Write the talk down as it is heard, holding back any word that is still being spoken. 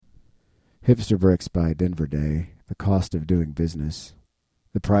Hipster Bricks by Denver Day, The Cost of Doing Business,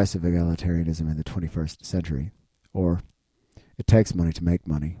 The Price of Egalitarianism in the 21st Century, or It Takes Money to Make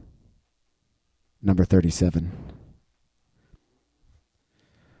Money. Number 37.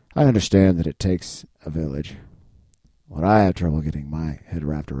 I understand that it takes a village. What I had trouble getting my head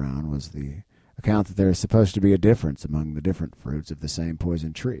wrapped around was the account that there is supposed to be a difference among the different fruits of the same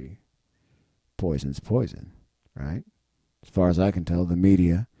poison tree. Poison's poison, right? As far as I can tell, the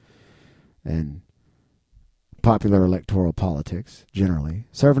media and popular electoral politics, generally,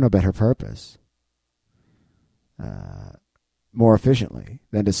 serve no better purpose, more efficiently,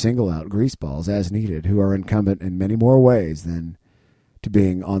 than to single out greaseballs as needed who are incumbent in many more ways than to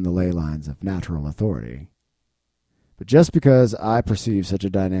being on the ley lines of natural authority. But just because I perceive such a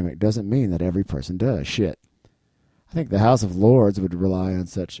dynamic doesn't mean that every person does. Shit. I think the House of Lords would rely on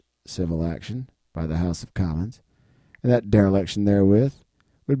such civil action by the House of Commons, and that dereliction therewith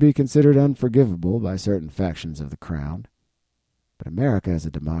would be considered unforgivable by certain factions of the Crown. But America is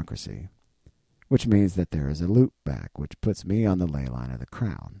a democracy, which means that there is a loop back which puts me on the ley line of the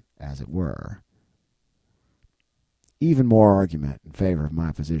Crown, as it were. Even more argument in favor of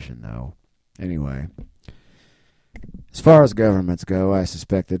my position, though. Anyway, as far as governments go, I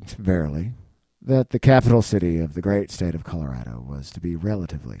suspected, verily, that the capital city of the great state of Colorado was to be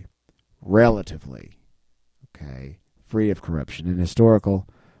relatively, free of corruption and historical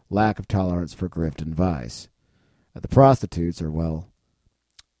lack of tolerance for grift and vice. The prostitutes are, well,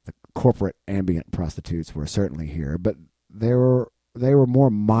 the corporate ambient prostitutes were certainly here, but they were more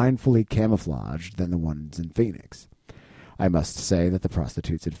mindfully camouflaged than the ones in Phoenix. I must say that the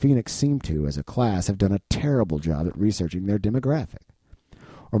prostitutes in Phoenix seem to, as a class, have done a terrible job at researching their demographic.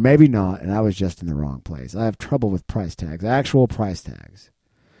 Or maybe not, and I was just in the wrong place. I have trouble with price tags, actual price tags.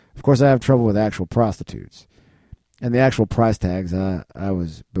 Of course, I have trouble with actual prostitutes. And the actual price tags I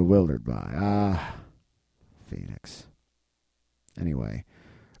was bewildered by. Phoenix. Anyway,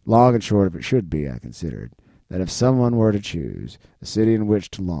 long and short of it should be, I considered, that if someone were to choose a city in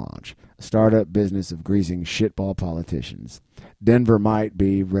which to launch a startup business of greasing shitball politicians, Denver might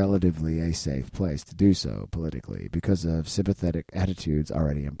be relatively a safe place to do so politically because of sympathetic attitudes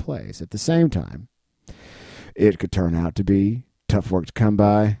already in place. At the same time, it could turn out to be tough work to come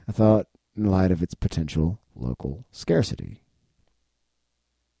by, I thought, in light of its potential local scarcity.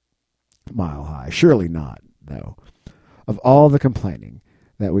 Mile high. Surely not, though. Of all the complaining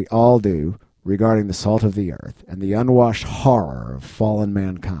that we all do regarding the salt of the earth and the unwashed horror of fallen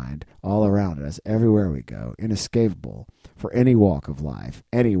mankind all around us, everywhere we go, inescapable for any walk of life,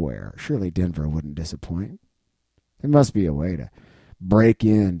 anywhere, surely Denver wouldn't disappoint. There must be a way to break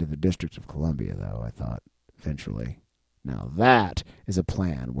into the District of Columbia, though, I thought, eventually. Now that is a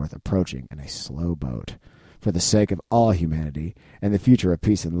plan worth approaching in a slow boat, for the sake of all humanity and the future of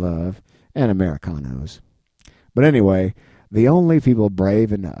peace and love and Americanos. But anyway, the only people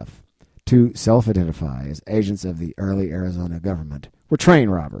brave enough to self-identify as agents of the early Arizona government were train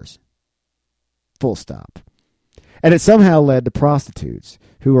robbers. Full stop. And it somehow led to prostitutes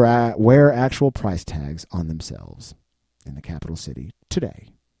who wear actual price tags on themselves in the capital city today.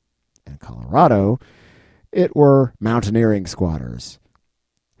 In Colorado, it were mountaineering squatters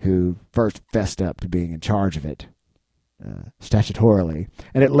who first fessed up to being in charge of it statutorily,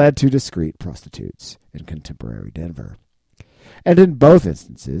 and it led to discreet prostitutes in contemporary Denver. And in both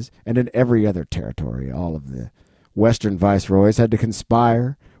instances, and in every other territory, all of the western viceroys had to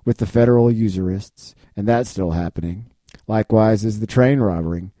conspire with the federal usurists, and that's still happening. Likewise is the train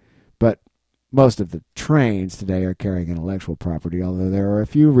robbing, but most of the trains today are carrying intellectual property, although there are a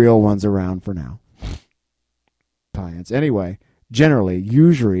few real ones around for now. Piants. Anyway, generally,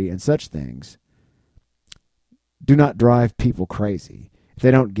 usury and such things do not drive people crazy if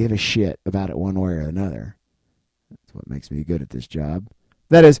they don't give a shit about it one way or another. That's what makes me good at this job.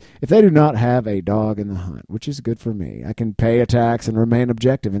 That is, if they do not have a dog in the hunt, which is good for me. I can pay a tax and remain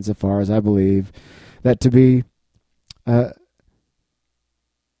objective insofar as I believe that to be the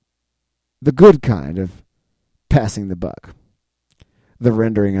good kind of passing the buck. The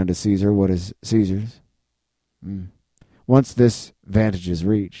rendering unto Caesar what is Caesar's. Once this vantage is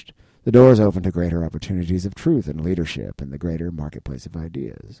reached, the doors open to greater opportunities of truth and leadership in the greater marketplace of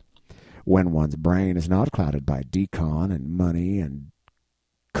ideas. When one's brain is not clouded by decon and money and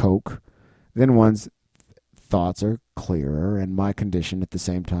coke, then one's thoughts are clearer, and my condition at the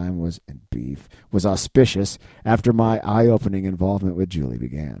same time was auspicious after my eye-opening involvement with Julie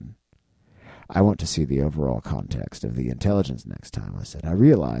began. I want to see the overall context of the intelligence next time, I said. I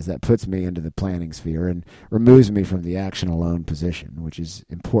realize that puts me into the planning sphere and removes me from the action-alone position, which is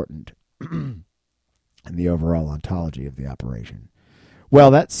important in the overall ontology of the operation. Well,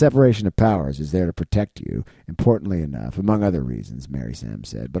 that separation of powers is there to protect you, importantly enough, among other reasons, Mary Sam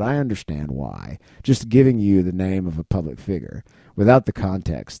said, but I understand why. Just giving you the name of a public figure, without the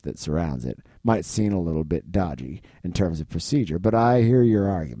context that surrounds it, might seem a little bit dodgy in terms of procedure, but I hear your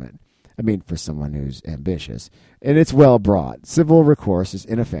argument. I mean, for someone who's ambitious. And it's well brought. Civil recourse is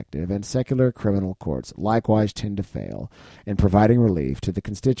ineffective, and secular criminal courts likewise tend to fail in providing relief to the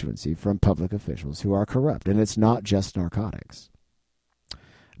constituency from public officials who are corrupt. And it's not just narcotics.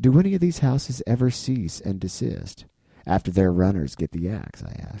 Do any of these houses ever cease and desist after their runners get the axe?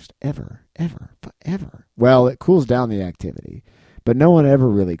 I asked. Ever, forever. Well, it cools down the activity, but no one ever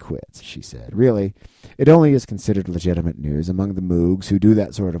really quits, she said. Really, it only is considered legitimate news among the moogs who do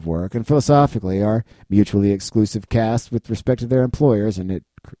that sort of work, and philosophically are mutually exclusive castes with respect to their employers, and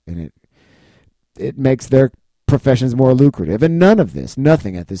it makes their professions more lucrative. And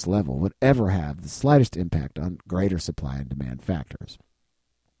nothing at this level, would ever have the slightest impact on greater supply and demand factors.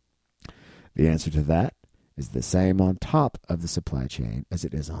 The answer to that is the same on top of the supply chain as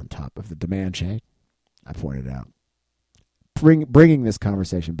it is on top of the demand chain, I pointed out, bringing this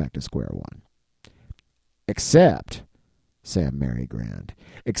conversation back to square one. Except, Sam Mary grinned,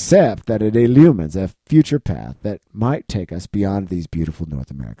 except that it illumines a future path that might take us beyond these beautiful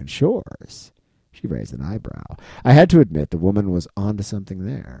North American shores. She raised an eyebrow. I had to admit the woman was onto something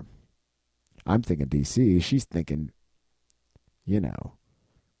there. I'm thinking D.C., she's thinking,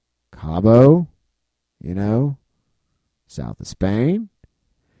 Cabo, south of Spain.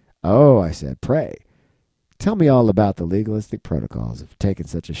 Oh, I said, pray, tell me all about the legalistic protocols of taking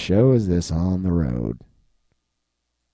such a show as this on the road.